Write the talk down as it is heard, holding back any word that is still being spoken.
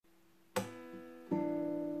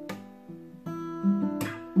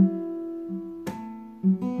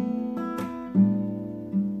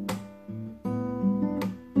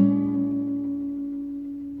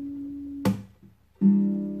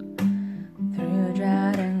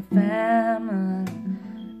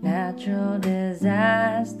natural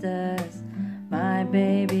disasters. My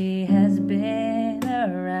baby has been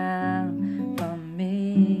around for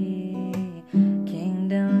me.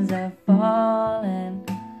 Kingdoms are falling,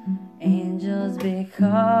 angels be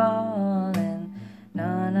calling.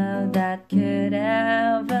 None of that could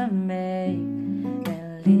ever make me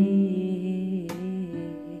leave.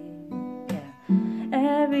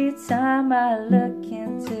 Yeah. Every time I look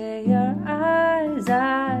into your eyes,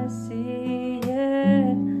 I see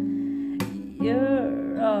it.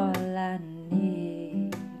 You're all I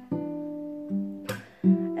need.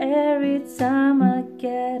 Every time I